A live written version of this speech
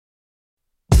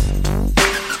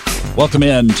Welcome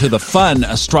in to the Fun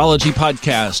Astrology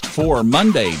Podcast for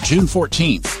Monday, June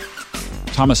 14th.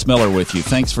 Thomas Miller with you.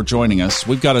 Thanks for joining us.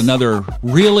 We've got another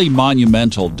really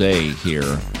monumental day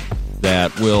here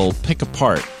that we'll pick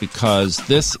apart because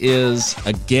this is,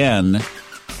 again,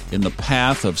 in the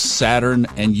path of Saturn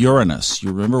and Uranus.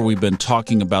 You remember we've been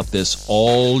talking about this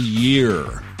all year.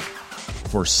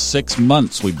 For 6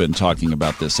 months we've been talking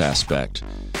about this aspect.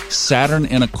 Saturn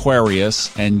in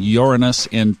Aquarius and Uranus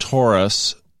in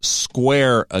Taurus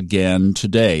square again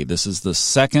today. This is the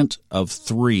second of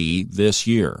 3 this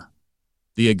year.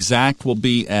 The exact will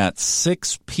be at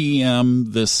 6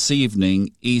 p.m. this evening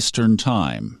Eastern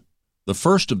Time. The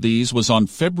first of these was on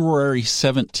February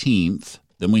 17th.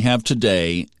 Then we have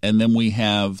today, and then we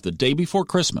have the day before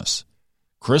Christmas,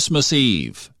 Christmas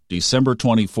Eve, December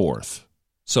 24th.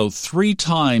 So 3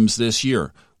 times this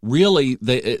year. Really,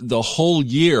 the whole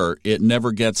year, it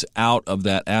never gets out of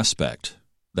that aspect,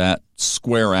 that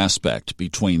square aspect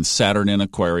between Saturn in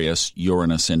Aquarius,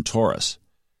 Uranus in Taurus.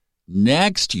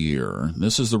 Next year,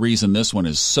 this is the reason this one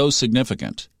is so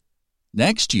significant.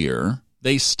 Next year,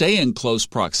 they stay in close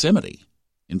proximity.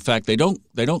 In fact, they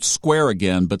don't square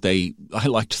again, but I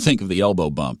like to think of the elbow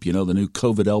bump, the new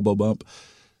COVID elbow bump.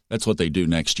 That's what they do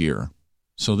next year.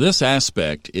 So this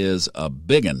aspect is a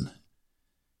biggin.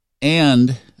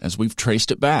 And as we've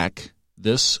traced it back,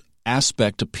 this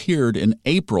aspect appeared in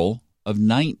April of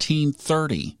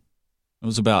 1930. It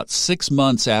was about 6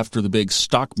 months after the big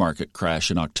stock market crash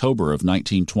in October of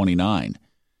 1929.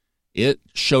 It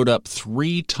showed up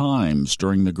 3 times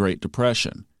during the Great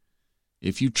Depression.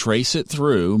 If you trace it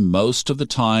through, most of the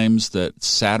times that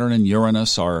Saturn and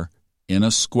Uranus are in a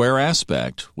square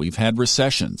aspect, we've had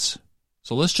recessions.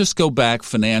 So let's just go back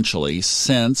financially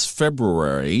since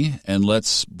February, and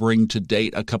let's bring to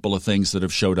date a couple of things that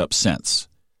have showed up since.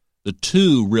 The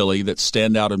 2 really that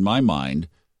stand out in my mind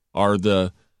are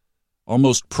the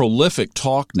almost prolific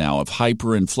talk now of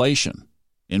hyperinflation.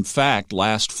 In fact,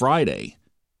 last Friday,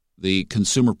 the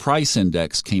Consumer Price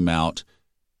Index came out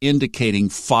indicating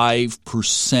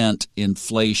 5%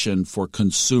 inflation for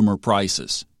consumer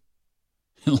prices.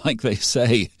 Like they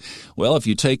say, well, if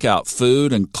you take out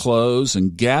food and clothes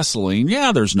and gasoline,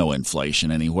 there's no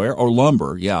inflation anywhere. Or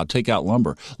lumber, take out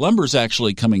lumber. Lumber's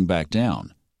actually coming back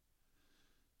down.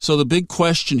 So the big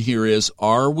question here is,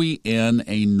 are we in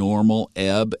a normal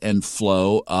ebb and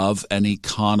flow of an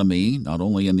economy, not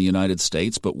only in the United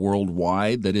States, but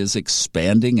worldwide, that is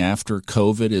expanding after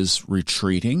COVID is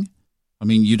retreating? I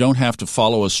mean, you don't have to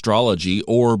follow astrology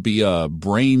or be a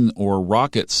brain or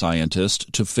rocket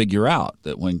scientist to figure out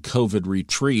that when COVID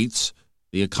retreats,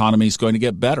 the economy is going to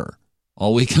get better.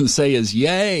 All we can say is,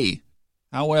 yay!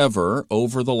 However,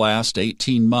 over the last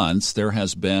 18 months, there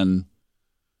has been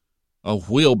a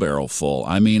wheelbarrow full,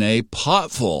 a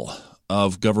pot full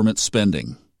of government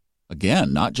spending.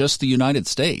 Again, not just the United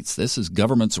States. This is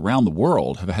governments around the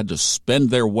world have had to spend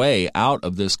their way out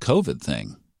of this COVID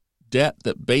thing. Debt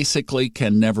that basically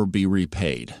can never be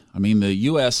repaid. The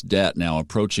U.S. debt now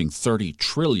approaching $30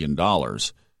 trillion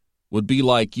would be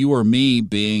like you or me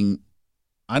being,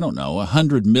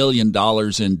 $100 million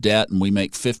in debt and we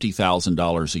make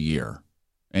 $50,000 a year.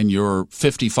 And you're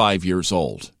 55 years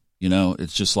old.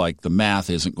 It's just like the math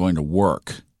isn't going to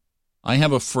work. I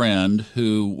have a friend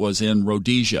who was in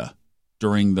Rhodesia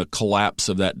during the collapse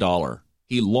of that dollar.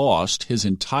 He lost his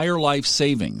entire life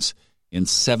savings in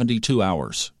 72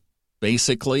 hours.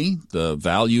 Basically, the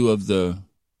value of the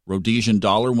Rhodesian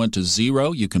dollar went to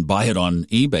 0. You can buy it on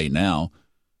eBay now.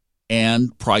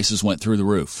 And prices went through the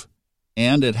roof.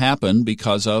 And it happened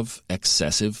because of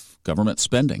excessive government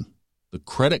spending. The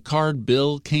credit card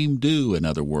bill came due, in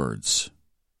other words.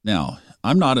 Now,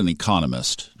 I'm not an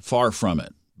economist, far from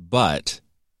it. But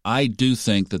I do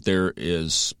think that there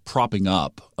is propping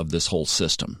up of this whole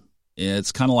system.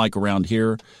 It's kind of like around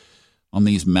here. On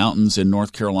these mountains in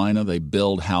North Carolina, they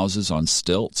build houses on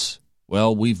stilts.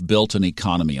 Well, we've built an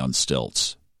economy on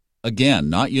stilts.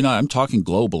 Again, I'm talking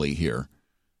globally here.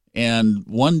 And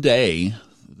one day,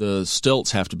 the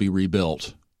stilts have to be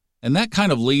rebuilt. And that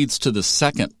kind of leads to the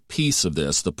second piece of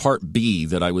this, the part B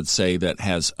that I would say that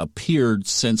has appeared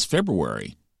since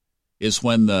February, is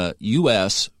when the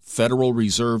U.S. Federal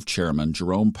Reserve Chairman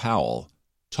Jerome Powell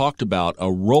talked about a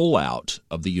rollout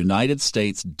of the United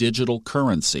States digital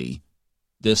currency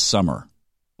this summer.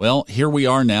 Well, here we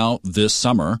are now this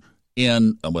summer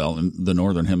in the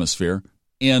Northern Hemisphere,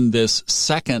 in this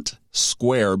second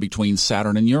square between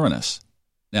Saturn and Uranus.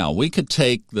 Now, we could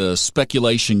take the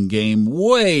speculation game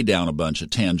way down a bunch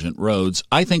of tangent roads.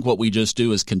 I think what we just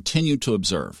do is continue to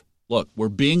observe. Look, we're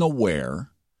being aware.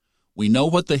 We know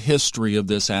what the history of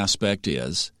this aspect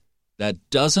is. That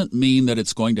doesn't mean that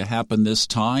it's going to happen this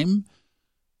time,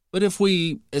 but if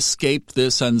we escaped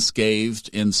this unscathed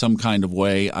in some kind of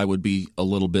way, I would be a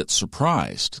little bit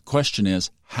surprised. The question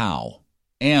is, how?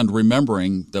 And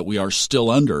remembering that we are still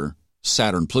under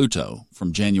Saturn-Pluto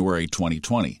from January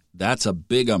 2020. That's a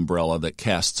big umbrella that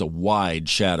casts a wide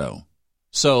shadow.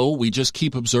 So we just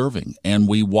keep observing, and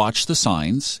we watch the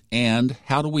signs. And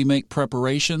how do we make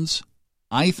preparations?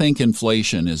 I think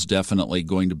inflation is definitely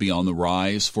going to be on the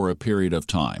rise for a period of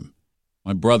time.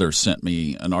 My brother sent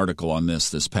me an article on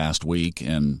this past week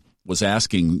and was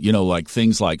asking, like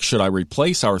things like, should I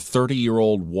replace our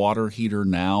 30-year-old water heater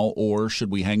now, or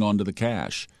should we hang on to the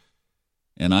cash?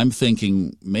 And I'm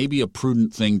thinking maybe a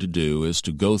prudent thing to do is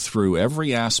to go through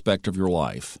every aspect of your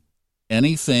life.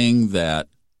 Anything that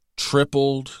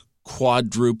tripled,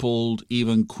 quadrupled,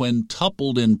 even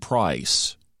quintupled in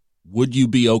price, would you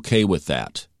be okay with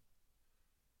that?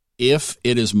 If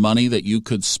it is money that you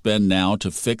could spend now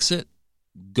to fix it,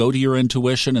 go to your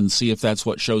intuition and see if that's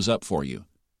what shows up for you.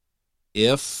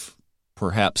 If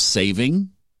perhaps saving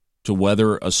to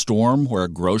weather a storm where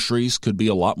groceries could be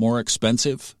a lot more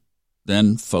expensive,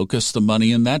 then focus the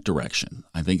money in that direction.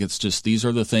 I think it's just these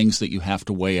are the things that you have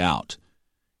to weigh out.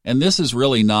 And this is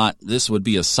really not, this would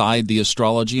be aside the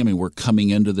astrology. I mean, we're coming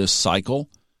into this cycle.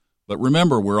 But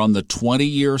remember, we're on the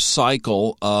 20-year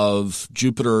cycle of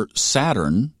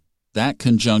Jupiter-Saturn. That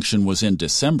conjunction was in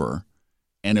December.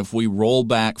 And if we roll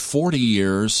back 40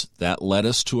 years, that led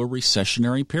us to a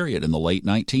recessionary period in the late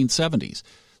 1970s.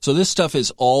 So this stuff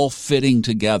is all fitting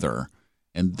together.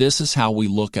 And this is how we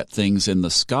look at things in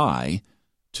the sky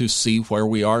to see where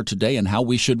we are today and how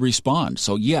we should respond.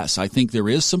 So yes, I think there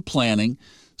is some planning,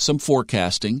 some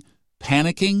forecasting.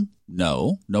 Panicking?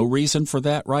 No reason for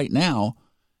that right now.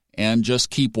 And just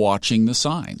keep watching the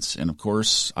signs. And of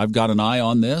course, I've got an eye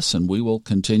on this, and we will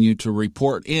continue to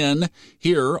report in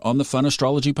here on the Fun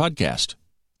Astrology Podcast.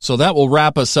 So that will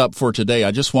wrap us up for today.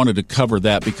 I just wanted to cover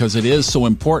that because it is so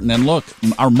important. And look,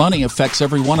 our money affects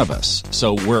every one of us.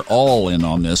 So we're all in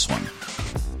on this one.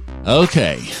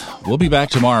 Okay, we'll be back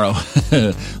tomorrow.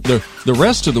 The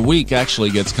rest of the week actually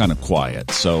gets kind of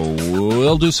quiet. So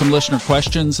we'll do some listener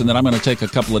questions, and then I'm going to take a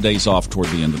couple of days off toward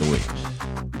the end of the week.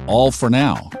 All for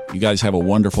now. You guys have a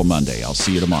wonderful Monday. I'll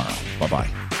see you tomorrow. Bye-bye.